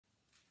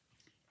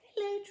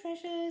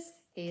treasures,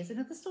 here's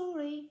another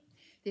story.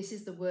 This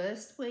is The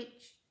Worst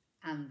Witch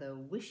and the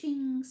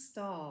Wishing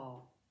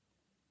Star.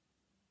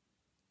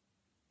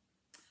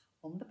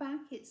 On the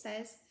back it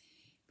says,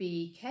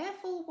 "Be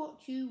careful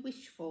what you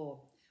wish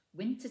for.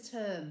 Winter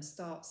term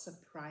starts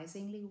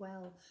surprisingly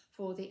well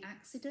for the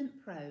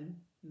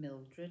accident-prone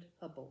Mildred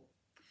Hubble,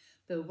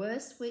 the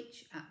worst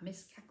witch at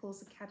Miss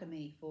Cackle's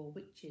Academy for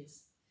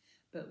Witches.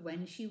 But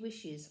when she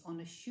wishes on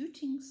a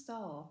shooting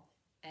star,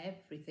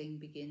 everything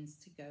begins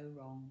to go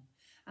wrong,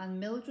 and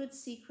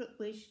Mildred's secret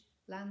wish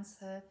lands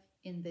her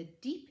in the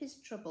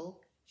deepest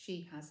trouble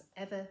she has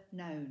ever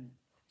known."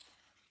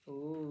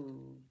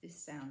 Oh,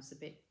 this sounds a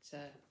bit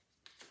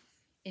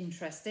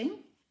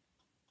interesting.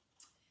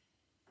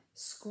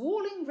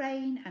 Squalling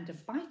rain and a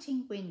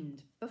biting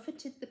wind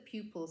buffeted the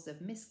pupils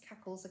of Miss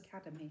Cackle's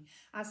Academy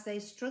as they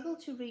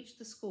struggled to reach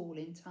the school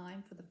in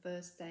time for the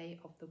first day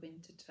of the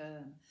winter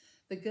term.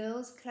 The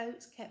girls'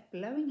 cloaks kept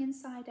blowing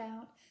inside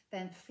out,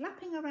 then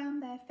flapping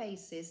around their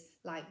faces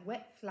like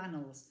wet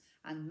flannels,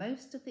 and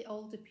most of the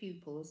older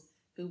pupils,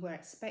 who were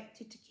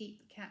expected to keep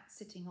the cats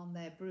sitting on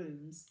their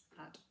brooms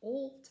at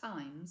all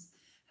times,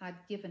 had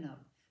given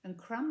up and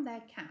crammed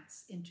their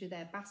cats into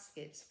their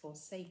baskets for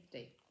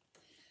safety.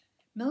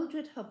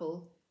 Mildred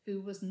Hubble,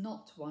 who was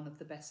not one of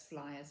the best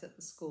flyers at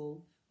the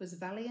school, was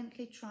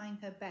valiantly trying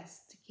her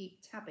best to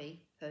keep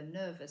Tabby, her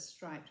nervous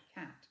striped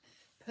cat,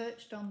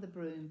 perched on the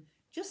broom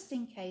just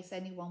in case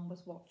anyone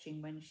was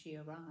watching when she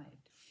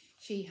arrived.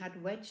 She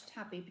had wedged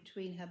Tabby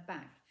between her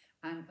back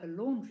and a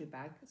laundry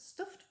bag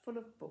stuffed full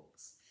of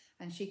books,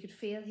 and she could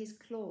feel his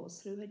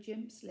claws through her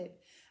gimp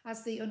slip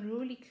as the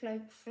unruly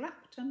cloak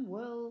flapped and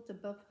whirled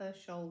above her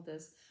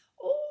shoulders.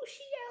 "Oh,"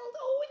 she yelled,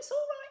 "oh, it's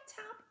all right,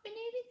 Tab, we're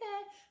nearly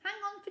there.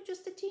 Hang on for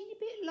just a teeny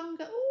bit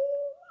longer.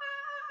 Oh,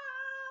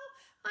 ow,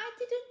 I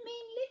didn't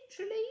mean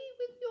literally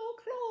with your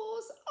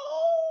claws.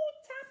 Oh,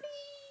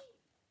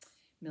 Tabby."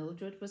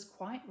 Mildred was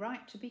quite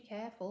right to be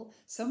careful.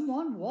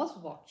 Someone was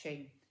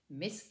watching.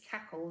 Miss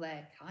Cackle,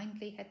 their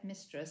kindly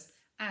headmistress,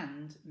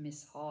 and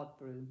Miss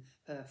Hardbroom,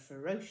 her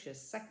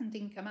ferocious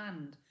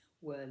second-in-command,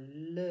 were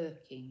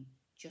lurking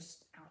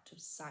just out of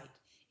sight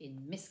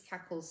in Miss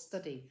Cackle's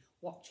study,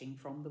 watching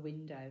from the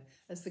window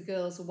as the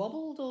girls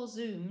wobbled or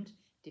zoomed,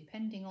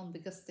 depending on the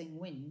gusting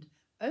wind,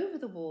 over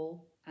the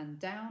wall and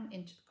down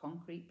into the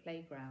concrete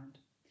playground.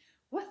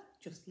 "Well,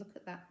 just look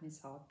at that," Miss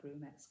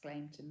Hardbroom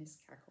exclaimed to Miss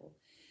Cackle.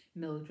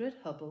 "Mildred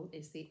Hubble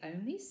is the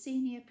only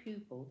senior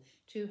pupil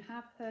to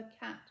have her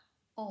cat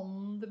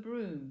on the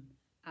broom,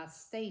 as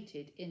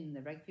stated in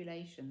the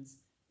regulations."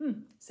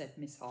 Said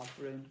Miss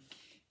Hardbroom.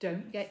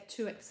 "Don't get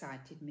too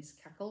excited, Miss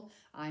Cackle.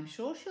 I'm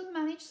sure she'll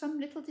manage some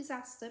little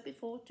disaster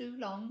before too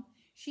long.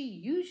 She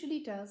usually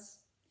does."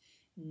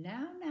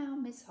 Now,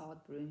 Miss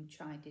Hardbroom,"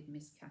 chided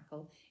Miss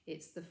Cackle.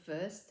 "It's the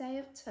first day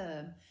of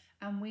term,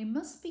 and we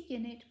must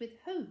begin it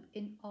with hope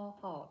in our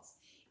hearts,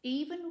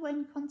 even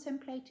when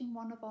contemplating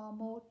one of our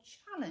more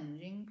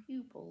challenging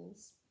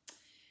pupils."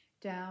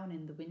 Down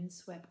in the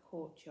windswept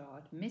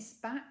courtyard, Miss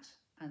Bat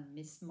and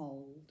Miss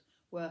Mould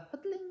were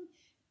huddling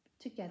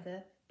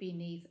together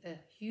beneath a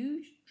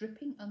huge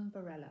dripping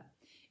umbrella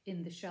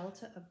in the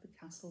shelter of the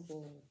castle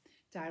wall,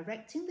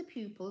 directing the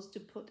pupils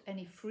to put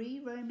any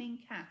free-roaming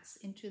cats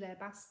into their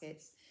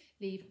baskets,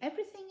 leave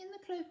everything in the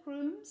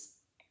cloakrooms,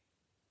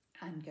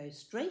 and go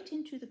straight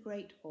into the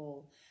great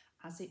hall,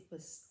 as it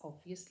was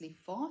obviously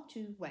far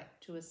too wet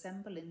to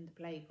assemble in the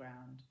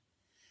playground.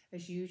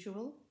 As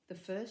usual, the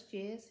first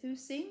years, who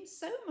seemed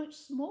so much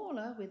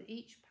smaller with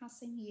each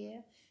passing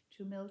year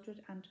to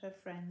Mildred and her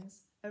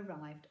friends,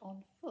 arrived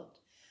on foot,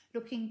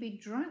 looking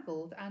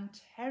bedraggled and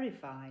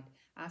terrified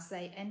as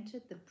they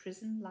entered the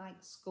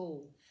prison-like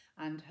school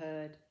and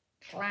heard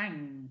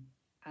clang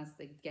as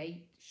the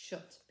gate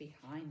shut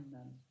behind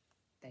them.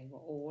 They were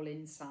all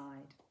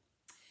inside.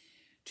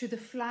 To the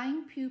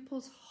flying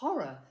pupils'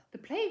 horror, the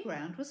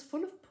playground was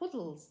full of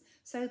puddles,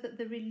 so that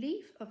the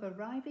relief of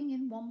arriving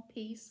in one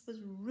piece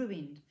was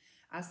ruined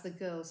as the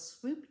girls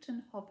swooped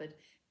and hovered,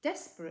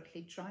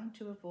 desperately trying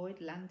to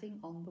avoid landing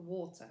on the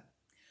water.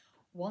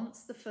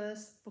 Once the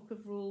first book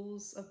of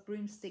rules of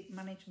broomstick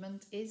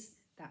management is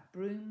that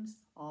brooms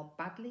are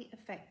badly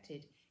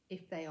affected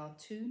if they are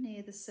too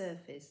near the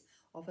surface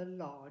of a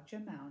large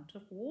amount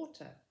of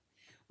water,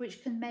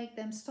 which can make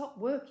them stop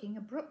working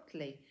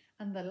abruptly,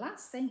 and the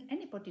last thing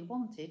anybody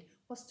wanted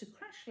was to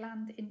crash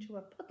land into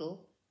a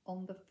puddle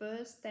on the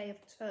first day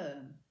of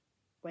term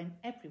when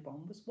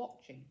everyone was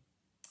watching.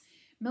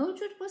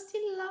 Mildred was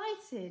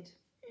delighted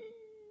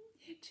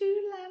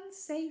to land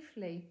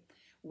safely,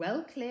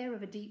 well clear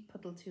of a deep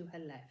puddle to her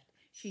left.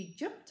 She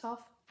jumped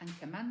off and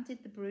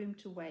commanded the broom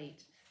to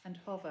wait and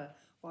hover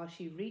while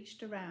she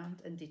reached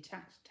around and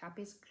detached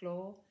Tabby's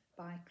claw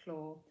by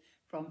claw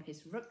from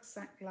his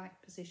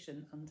rucksack-like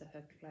position under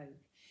her cloak.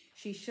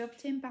 She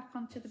shoved him back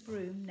onto the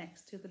broom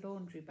next to the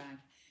laundry bag,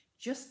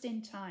 just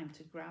in time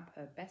to grab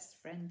her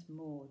best friend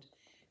Maud,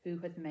 who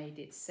had made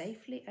it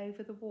safely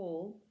over the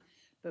wall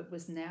but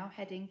was now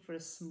heading for a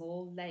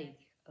small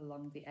lake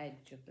along the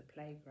edge of the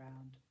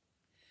playground.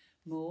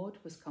 Maud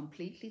was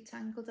completely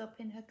tangled up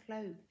in her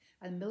cloak,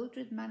 and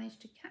Mildred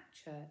managed to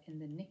catch her in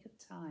the nick of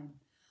time.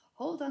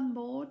 "Hold on,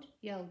 Maud,"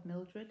 yelled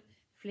Mildred,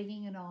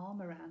 flinging an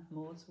arm around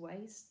Maud's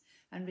waist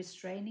and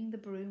restraining the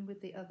broom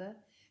with the other.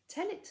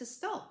 "Tell it to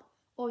stop,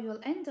 or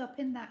you'll end up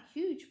in that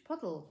huge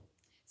puddle."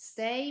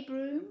 "Stay,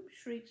 broom,"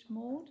 shrieked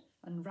Maud,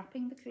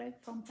 unwrapping the cloak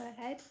from her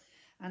head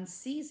and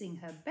seizing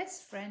her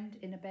best friend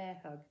in a bear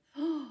hug.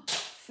 "Oh,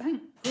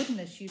 thank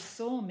goodness you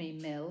saw me,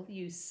 Mill.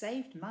 You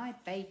saved my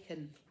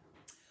bacon."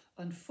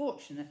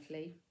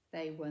 Unfortunately,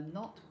 they were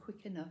not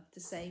quick enough to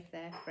save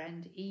their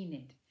friend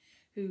Enid,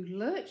 who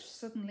lurched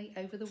suddenly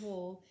over the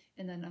wall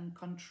in an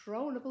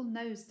uncontrollable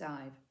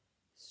nosedive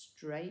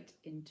straight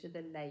into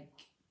the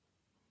lake,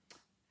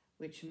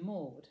 which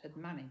Maud had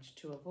managed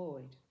to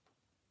avoid.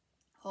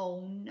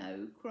 "Oh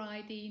no,"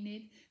 cried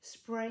Enid,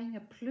 spraying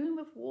a plume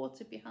of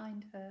water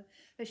behind her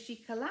as she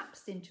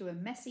collapsed into a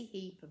messy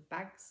heap of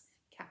bags,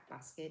 cat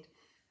basket,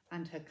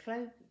 and her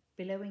cloak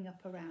billowing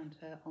up around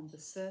her on the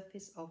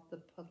surface of the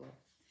puddle.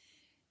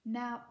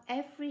 "Now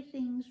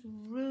everything's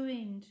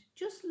ruined.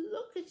 Just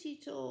look at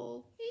it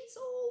all. It's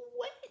all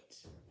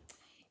wet."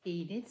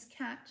 Enid's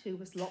cat, who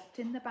was locked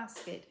in the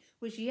basket,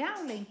 was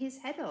yowling his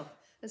head off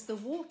as the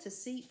water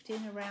seeped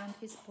in around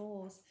his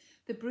paws.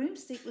 The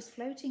broomstick was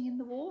floating in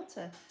the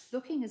water,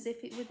 looking as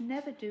if it would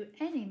never do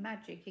any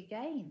magic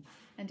again,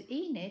 and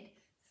Enid,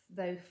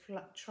 though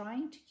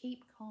trying to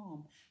keep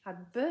calm,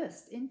 had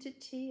burst into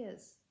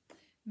tears.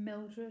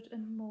 Mildred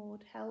and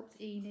Maud helped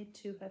Enid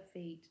to her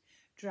feet,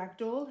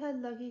 dragged all her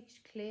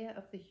luggage clear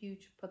of the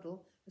huge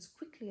puddle as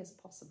quickly as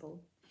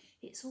possible.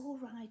 "It's all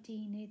right,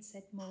 Enid,"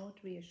 said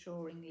Maud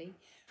reassuringly,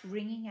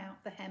 wringing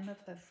out the hem of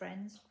her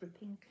friend's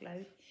dripping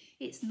cloak.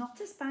 "It's not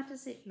as bad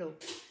as it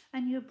looks,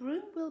 and your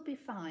broom will be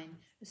fine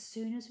as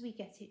soon as we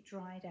get it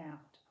dried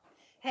out."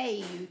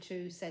 "Hey, you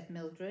two," said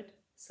Mildred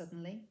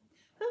suddenly.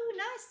 "Oh,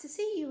 nice to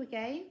see you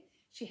again."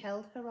 She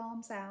held her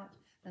arms out,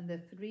 and the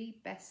three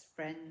best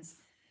friends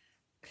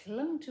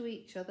clung to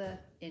each other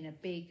in a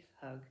big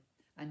hug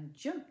and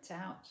jumped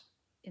out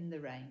in the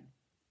rain.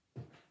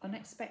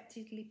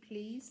 Unexpectedly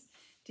pleased,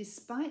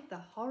 despite the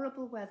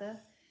horrible weather,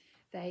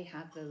 they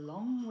had the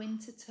long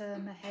winter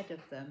term ahead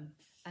of them,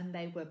 and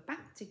they were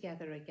back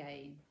together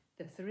again,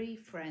 the three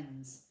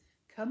friends.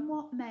 Come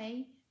what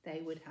may,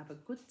 they would have a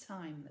good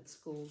time at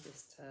school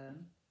this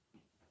term.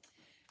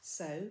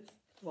 So,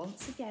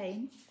 once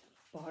again,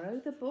 borrow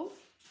the book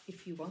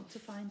if you want to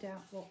find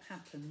out what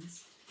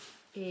happens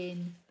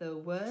in The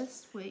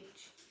Worst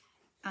Witch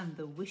and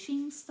the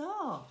Wishing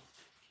Star.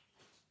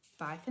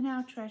 Bye for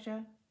now,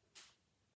 treasure.